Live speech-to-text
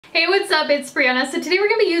Hey, what's up? It's Breyonna. So today we're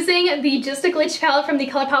going to be using the Just a Glitch palette from the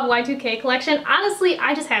Colourpop Y2K collection. Honestly,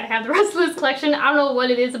 I just had to have the rest of this collection. I don't know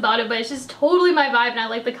what it is about it, but it's just totally my vibe and I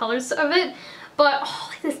like the colors of it. But oh,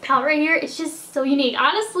 like this palette right here, it's just so unique.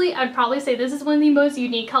 Honestly, I'd probably say this is one of the most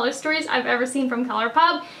unique color stories I've ever seen from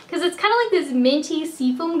Colourpop, because it's kind of like this minty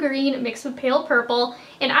seafoam green mixed with pale purple.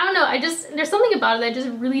 And I don't know, there's something about it that just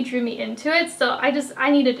really drew me into it, so I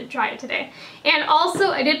needed to try it today. And also,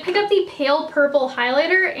 I did pick up the pale purple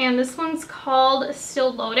highlighter, and this one's called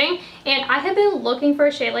Still Loading. And I have been looking for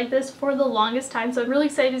a shade like this for the longest time, so I'm really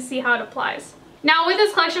excited to see how it applies. Now with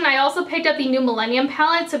this collection, I also picked up the New Millennium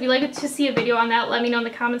palette, so if you'd like to see a video on that, let me know in the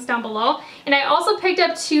comments down below. And I also picked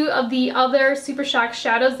up two of the other Super Shock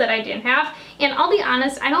shadows that I didn't have. And I'll be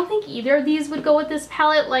honest, I don't think either of these would go with this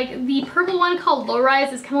palette. Like, the purple one called Low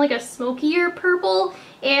Rise is kind of like a smokier purple,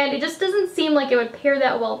 and it just doesn't seem like it would pair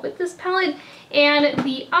that well with this palette. And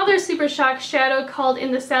the other Super Shock shadow called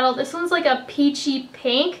In the Saddle, this one's like a peachy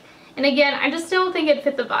pink, and again, I just don't think it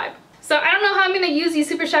fit the vibe. So I don't know how I'm going to use these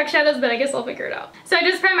Super Shock shadows, but I guess I'll figure it out. So I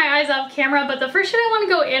just pried my eyes off camera, but the first shade I want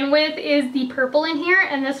to go in with is the purple in here,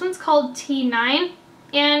 and this one's called T9.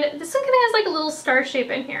 And this one kind of has like a little star shape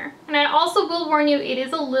in here. And I also will warn you, it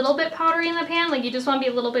is a little bit powdery in the pan, like you just want to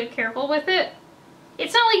be a little bit careful with it.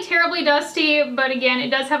 It's not like terribly dusty, but again, it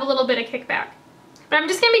does have a little bit of kickback. But I'm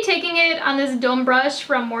just going to be taking it on this dome brush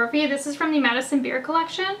from Morphe. This is from the Madison Beer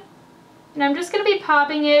collection. And I'm just going to be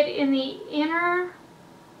popping it in the inner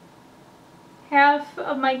half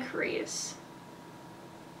of my crease.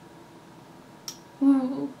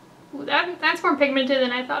 Ooh, that's more pigmented than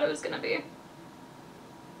I thought it was going to be.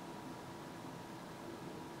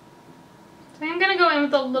 So I'm going to go in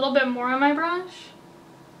with a little bit more on my brush.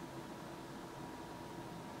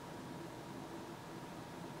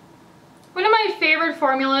 One of my favorite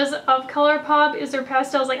formulas of Colourpop is their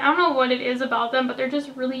pastels. Like, I don't know what it is about them, but they're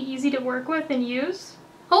just really easy to work with and use.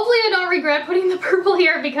 Hopefully I don't regret putting the purple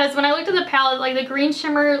here, because when I looked at the palette, like the green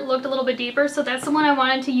shimmer looked a little bit deeper, so that's the one I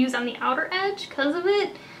wanted to use on the outer edge because of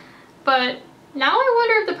it. But now I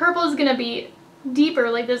wonder if the purple is going to be deeper,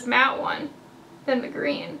 like this matte one, than the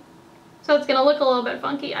green. So it's going to look a little bit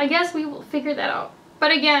funky. I guess we will figure that out.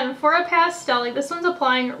 But again, for a pastel, like this one's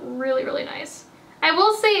applying really, really nice. I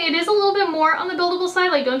will say it is a little bit more on the buildable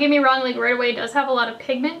side. Like, don't get me wrong, like right away it does have a lot of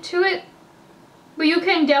pigment to it. But you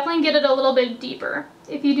can definitely get it a little bit deeper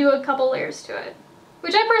if you do a couple layers to it.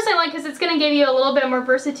 Which I personally like, because it's going to give you a little bit more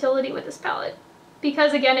versatility with this palette.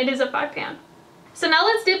 Because again, it is a 5-pan. So now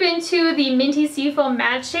let's dip into the Minty Seafoam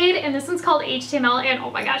Matte shade, and this one's called HTML, and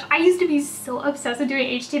oh my gosh, I used to be so obsessed with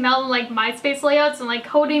doing HTML and like MySpace layouts and like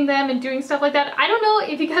coding them and doing stuff like that. I don't know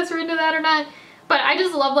if you guys are into that or not, but I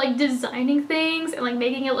just love like designing things and like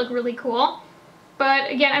making it look really cool.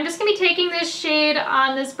 But again, I'm just going to be taking this shade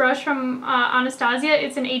on this brush from Anastasia.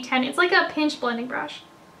 It's an A10. It's like a pinch blending brush.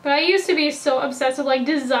 But I used to be so obsessed with like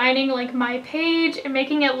designing like my page and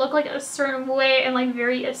making it look like a certain way and like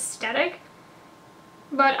very aesthetic.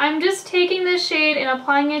 But I'm just taking this shade and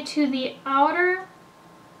applying it to the outer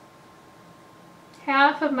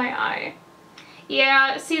half of my eye.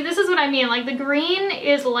 Yeah, see, this is what I mean. Like the green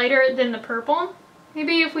is lighter than the purple.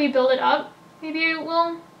 Maybe if we build it up, maybe it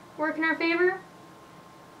will work in our favor.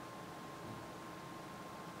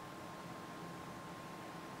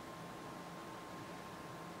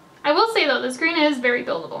 I will say though, this green is very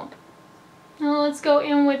buildable. Now let's go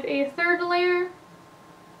in with a third layer.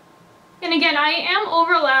 And again, I am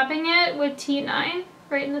overlapping it with T9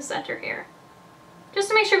 right in the center here, just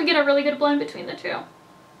to make sure we get a really good blend between the two.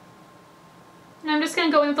 And I'm just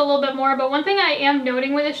going to go in with a little bit more, but one thing I am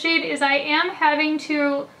noting with this shade is I am having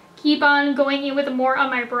to keep on going in with more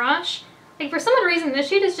on my brush. Like, for some odd reason, this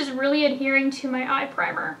shade is just really adhering to my eye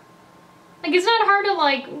primer. Like, it's not hard to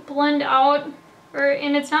like blend out,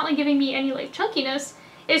 and it's not like giving me any like chunkiness.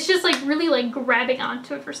 It's just like really like grabbing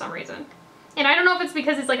onto it for some reason. And I don't know if it's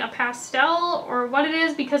because it's like a pastel or what it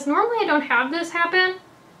is, because normally I don't have this happen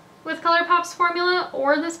with Colourpop's formula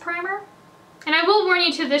or this primer. And I will warn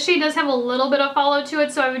you too, this shade does have a little bit of follow to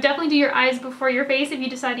it, so I would definitely do your eyes before your face if you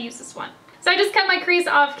decide to use this one. So I just cut my crease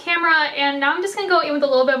off camera, and now I'm just going to go in with a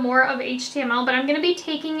little bit more of HTML, but I'm going to be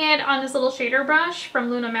taking it on this little shader brush from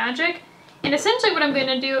Luna Magic. And essentially what I'm going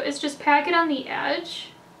to do is just pack it on the edge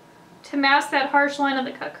to mask that harsh line of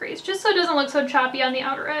the cut crease, just so it doesn't look so choppy on the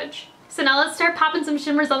outer edge. So now let's start popping some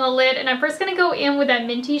shimmers on the lid, and I'm first going to go in with that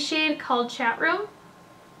minty shade called Chat Room.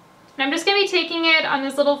 And I'm just going to be taking it on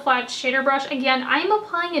this little flat shader brush. Again, I'm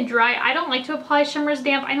applying it dry. I don't like to apply shimmers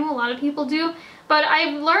damp. I know a lot of people do, but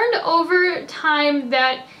I've learned over time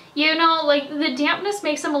that, you know, like the dampness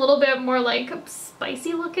makes them a little bit more like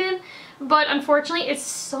spicy looking. But unfortunately, it's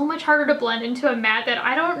so much harder to blend into a matte that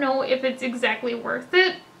I don't know if it's exactly worth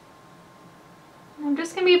it. I'm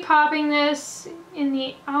just going to be popping this in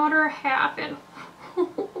the outer half, and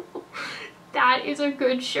that is a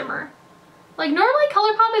good shimmer. Like, normally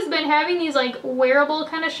Colourpop has been having these like wearable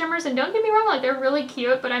kind of shimmers, and don't get me wrong, like they're really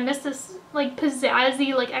cute, but I miss this like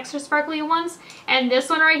pizzazzy, like extra sparkly ones, and this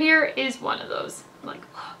one right here is one of those. Like,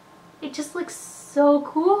 it just looks so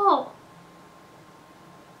cool.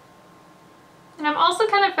 And I'm also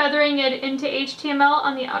kind of feathering it into HTML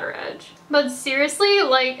on the outer edge. But seriously,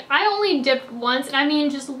 like, I only dipped once, and I mean,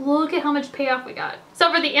 just look at how much payoff we got.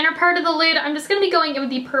 So for the inner part of the lid, I'm just going to be going in with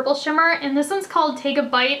the purple shimmer, and this one's called Take a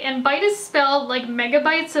Bite, and bite is spelled like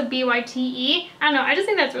megabytes, so B-Y-T-E. I don't know, I just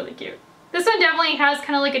think that's really cute. This one definitely has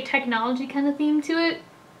kind of like a technology kind of theme to it,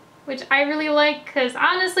 which I really like, because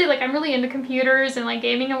honestly, like, I'm really into computers and like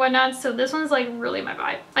gaming and whatnot, so this one's like really my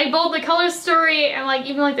vibe. Like both the color story and like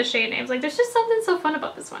even like the shade names, like there's just something so fun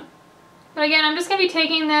about this one. But again, I'm just going to be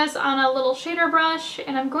taking this on a little shader brush,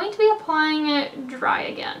 and I'm going to be applying it dry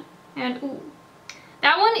again. And ooh,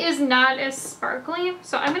 that one is not as sparkly,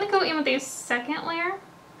 so I'm going to go in with a second layer.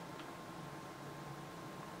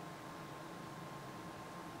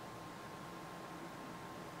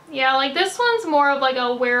 Yeah, like this one's more of like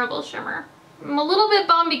a wearable shimmer. I'm a little bit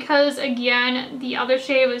bummed because, again, the other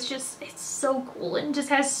shade was just, it's so cool and just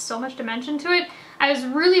has so much dimension to it. I was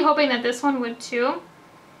really hoping that this one would too,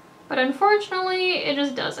 but unfortunately it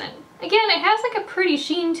just doesn't. Again, it has like a pretty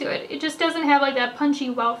sheen to it. It just doesn't have like that punchy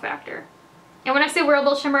wow factor. And when I say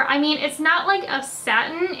wearable shimmer, I mean it's not like a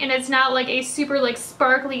satin, and it's not like a super like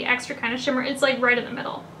sparkly extra kind of shimmer. It's like right in the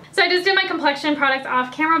middle. So I just did my complexion product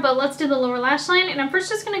off camera, but let's do the lower lash line, and I'm first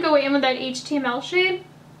just going to go in with that HTML shade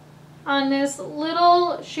on this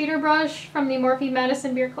little shader brush from the Morphe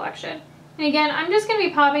Madison Beer collection. And again, I'm just going to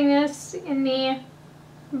be popping this in the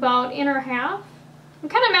about inner half. I'm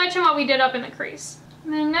kind of matching what we did up in the crease.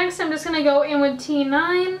 And then next I'm just going to go in with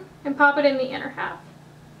T9 and pop it in the inner half.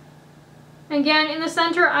 Again, in the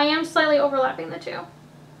center, I am slightly overlapping the two.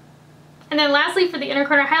 And then lastly, for the inner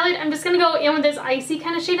corner highlight, I'm just going to go in with this icy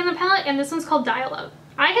kind of shade in the palette, and this one's called Dial Up.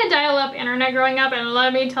 I had dial-up internet growing up, and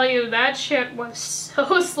let me tell you, that shit was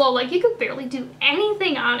so slow. Like, you could barely do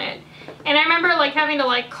anything on it. And I remember, like, having to,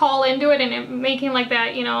 like, call into it and it making, like,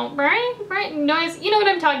 that, you know, right noise. You know what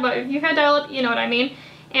I'm talking about. If you've had dial-up, you know what I mean.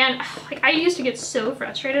 And, like, I used to get so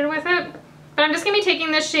frustrated with it. But I'm just going to be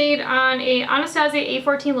taking this shade on a Anastasia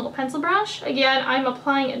A14 little pencil brush. Again, I'm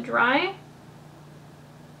applying it dry.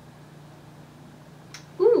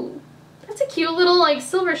 Ooh, that's a cute little, like,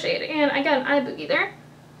 silver shade. And I got an eye boogie there.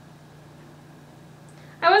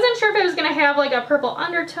 I wasn't sure if it was going to have, like, a purple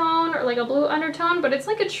undertone or, like, a blue undertone, but it's,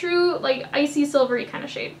 like, a true, like, icy silvery kind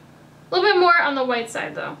of shade. A little bit more on the white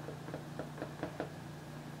side, though.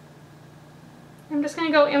 I'm just going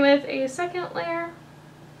to go in with a second layer.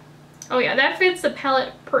 Oh yeah, that fits the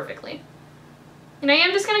palette perfectly. And I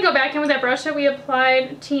am just going to go back in with that brush that we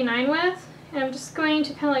applied T9 with, and I'm just going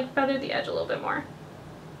to kind of like feather the edge a little bit more.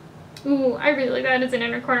 Ooh, I really like that as an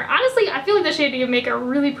inner corner. Honestly, I feel like the shade would make a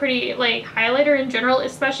really pretty like highlighter in general,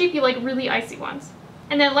 especially if you like really icy ones.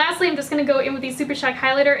 And then lastly, I'm just going to go in with the Super Shock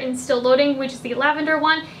highlighter in Still Loading, which is the lavender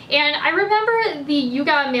one. And I remember the You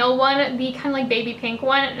Got Mail one, the kind of like baby pink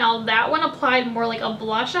one. Now that one applied more like a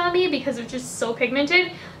blush on me because it's just so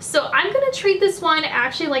pigmented. So I'm going to treat this one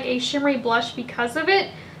actually like a shimmery blush because of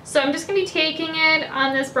it. So I'm just going to be taking it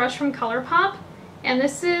on this brush from Colourpop. And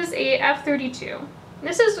this is a F32.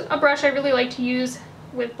 This is a brush I really like to use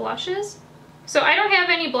with blushes. So I don't have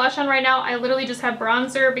any blush on right now. I literally just have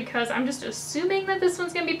bronzer because I'm just assuming that this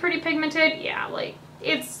one's going to be pretty pigmented. Yeah, like,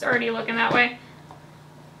 it's already looking that way.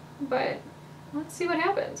 But let's see what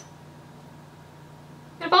happens.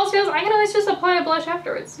 And if all else fails, I can always just apply a blush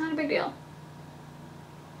afterwards. It's not a big deal.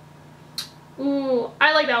 Ooh,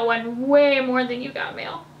 I like that one way more than You Got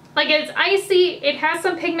Mail. Like, it's icy, it has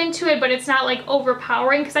some pigment to it, but it's not, like,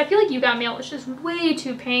 overpowering. Because I feel like You Got Mail was just way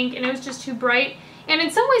too pink and it was just too bright. And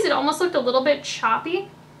in some ways it almost looked a little bit choppy.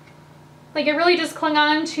 Like it really just clung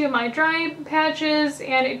on to my dry patches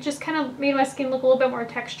and it just kind of made my skin look a little bit more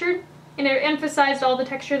textured. And it emphasized all the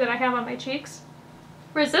texture that I have on my cheeks.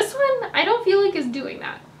 Whereas this one, I don't feel like is doing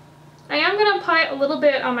that. I am going to apply a little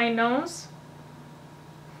bit on my nose.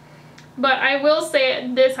 But I will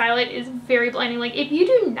say this highlight is very blinding. Like if you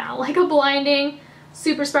do not like a blinding,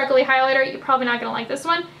 super sparkly highlighter, you're probably not going to like this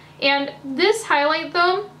one. And this highlight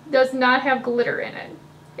though, does not have glitter in it.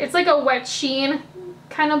 It's like a wet sheen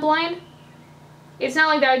kind of blind. It's not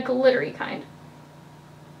like that glittery kind.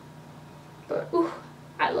 But ooh,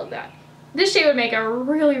 I love that. This shade would make a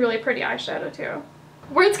really, really pretty eyeshadow too.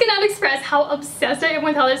 Words cannot express how obsessed I am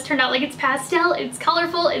with how this turned out. Like, it's pastel, it's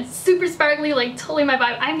colorful, it's super sparkly, like totally my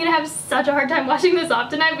vibe. I'm gonna have such a hard time washing this off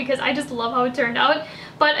tonight because I just love how it turned out.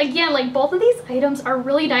 But again, like, both of these items are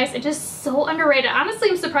really nice and just so underrated. Honestly,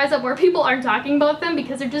 I'm surprised that more people aren't talking about them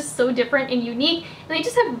because they're just so different and unique, and they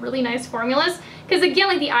just have really nice formulas. Because again,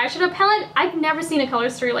 like the eyeshadow palette, I've never seen a color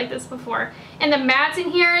story like this before. And the mattes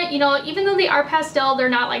in here, you know, even though they are pastel, they're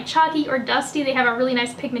not like chalky or dusty. They have a really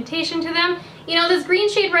nice pigmentation to them. You know, this green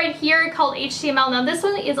shade right here called HTML, now this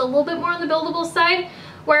one is a little bit more on the buildable side,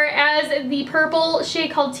 whereas the purple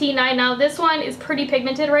shade called T9, now this one is pretty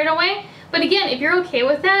pigmented right away. But again, if you're okay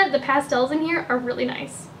with that, the pastels in here are really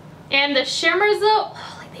nice. And the shimmers though,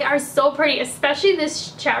 like they are so pretty, especially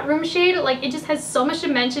this chat room shade. Like, it just has so much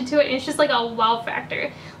dimension to it, and it's just like a wow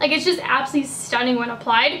factor. Like, it's just absolutely stunning when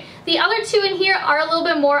applied. The other two in here are a little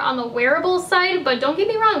bit more on the wearable side, but don't get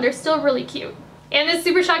me wrong, they're still really cute. And this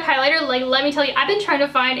Super Shock highlighter, like, let me tell you, I've been trying to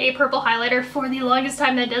find a purple highlighter for the longest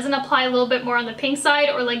time that doesn't apply a little bit more on the pink side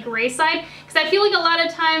or like gray side, because I feel like a lot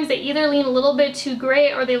of times they either lean a little bit too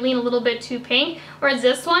gray or they lean a little bit too pink, whereas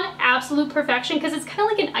this one, absolute perfection, because it's kind of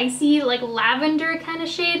like an icy, like lavender kind of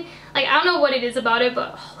shade. Like, I don't know what it is about it,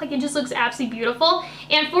 but like, it just looks absolutely beautiful.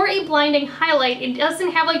 And for a blinding highlight, it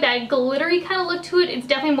doesn't have like that glittery kind of look to it. It's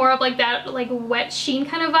definitely more of like that like wet sheen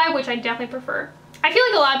kind of vibe, which I definitely prefer. I feel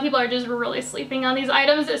like a lot of people are just really sleeping on these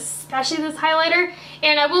items, especially this highlighter.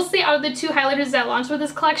 And I will say, out of the two highlighters that launched with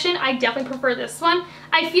this collection, I definitely prefer this one.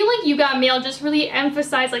 I feel like You Got Mail just really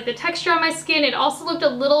emphasized like the texture on my skin. It also looked a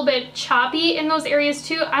little bit choppy in those areas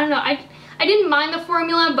too. I don't know, I didn't mind the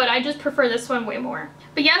formula, but I just prefer this one way more.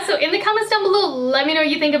 But yeah, so in the comments down below, let me know what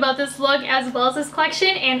you think about this look as well as this collection,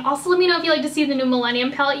 and also let me know if you like to see the new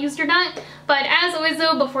Millennium palette used or not. But as always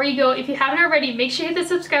though, before you go, if you haven't already, make sure you hit the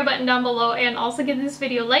subscribe button down below and also give this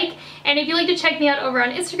video a like. And if you'd like to check me out over on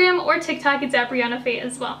Instagram or TikTok, it's at Breyonna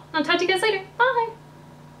as well. I'll talk to you guys later. Bye!